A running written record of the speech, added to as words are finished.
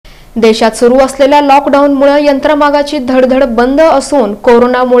देशात सुरू असलेल्या लॉकडाऊनमुळे यंत्रमागाची धडधड बंद असून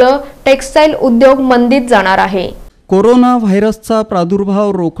कोरोनामुळे टेक्सटाईल उद्योग मंदीत जाणार आहे। कोरोना व्हायरसचा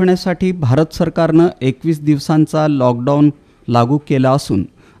प्रादुर्भाव रोखण्यासाठी भारत सरकारने 21 दिवसांचा लॉकडाऊन लागू केला असून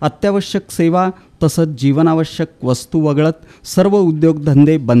अत्यावश्यक सेवा तसंच जीवनावश्यक वस्तू वगळत सर्व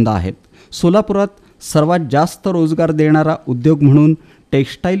उद्योगधंदे बंद आहेत। सोलापुरात सर्वात जास्त रोजगार देणारा उद्योग म्हणून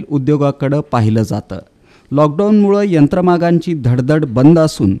टेक्सटाईल उद्योगाकडे पाहिलं जातं। लॉकडाऊनमुळे यंत्रमागांची धडधड बंद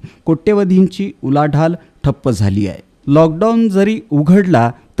असून कोट्यवधींची उलाढाल ठप्प झाली आहे। लॉकडाऊन जरी उघडला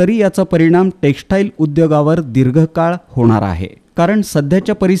तरी याचा परिणाम टेक्सटाईल उद्योगावर दीर्घकाळ होणार आहे, कारण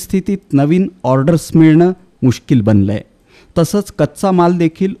सध्याच्या परिस्थितीत नवीन ऑर्डर्स मिळणं मुश्किल बनलंय। तसंच कच्चा माल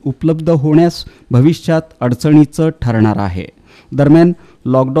देखील उपलब्ध होण्यास भविष्यात अडचणीचं ठरणार आहे। दरम्यान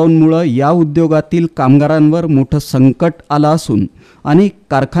लॉकडाऊनमुळे या उद्योगातील कामगारांवर मोठं संकट आलं असून अनेक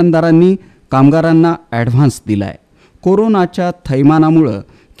कारखानदारांनी कामगारांना ॲडव्हान्स दिलाय। कोरोनाच्या थैमानामुळे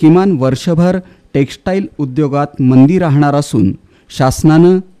किमान वर्षभर टेक्सटाईल उद्योगात मंदी राहणार असून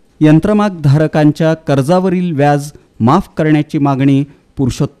शासनानं यंत्रमागधारकांच्या कर्जावरील व्याज माफ करण्याची मागणी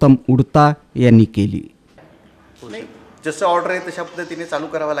पुरुषोत्तम उडता यांनी केली। जसं ऑर्डर आहे तशा पद्धतीने चालू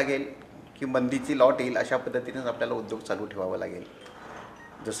करावं लागेल की मंदीची लॉट येईल अशा पद्धतीनेच आपल्याला उद्योग चालू ठेवावा लागेल।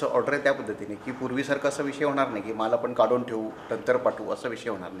 जसं ऑर्डर आहे त्या पद्धतीने की पूर्वीसारखा असा विषय होणार नाही की माल आपण काढून ठेवू नंतर पाठवू असा विषय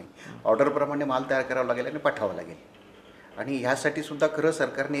होणार नाही। ऑर्डरप्रमाणे माल तयार करावा लागेल आणि पाठवावा लागेल। आणि ह्यासाठी सुद्धा खरं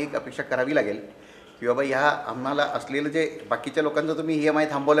सरकारने एक अपेक्षा करावी लागेल की बाबा ह्या आम्हाला असलेलं जे बाकीच्या लोकांचं तुम्ही EMI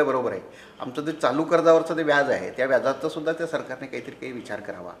थांबवलं बरोबर आहे, आमचं जे चालू कर्जावरचं जे व्याज आहे त्या व्याजाचा सुद्धा त्या सरकारने काही विचार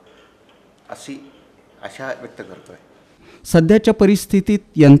करावा अशी आशा व्यक्त करतोय। सध्याच्या परिस्थितीत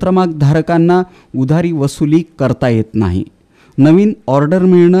यंत्रमागधारकांना उधारी वसुली करता येत नाही, नवीन ऑर्डर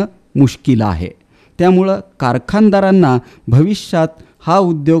मिळणं मुश्किल आहे। त्यामुळं कारखानदारांना भविष्यात हा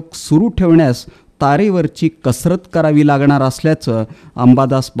उद्योग सुरू ठेवण्यास तारेवरची कसरत करावी लागणार असल्याचं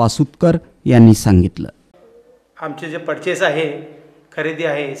अंबादास बासुतकर यांनी सांगितलं। आमचे जे परचेस आहे, खरेदी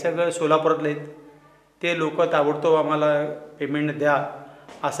आहे, सगळं सोलापुरातले ते लोक ताबडतोब आम्हाला पेमेंट द्या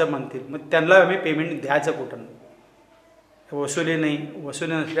असं म्हणतील। मग त्यांना आम्ही पेमेंट द्यायचं कुठं? वसुली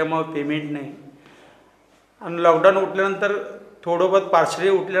नसल्यामुळे पेमेंट नाही। आणि लॉकडाऊन उठल्यानंतर थोडं बहुत पार्सली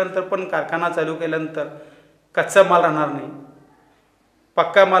उठल्यानंतर पण कारखाना चालू केल्यानंतर कच्चा माल राहणार नाही,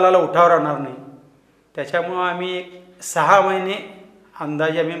 पक्का मालाला उठाव राहणार नाही। त्याच्यामुळं आम्ही 6 महिने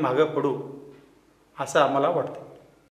अंदाजे आम्ही मागं पडू असं आम्हाला वाटतं।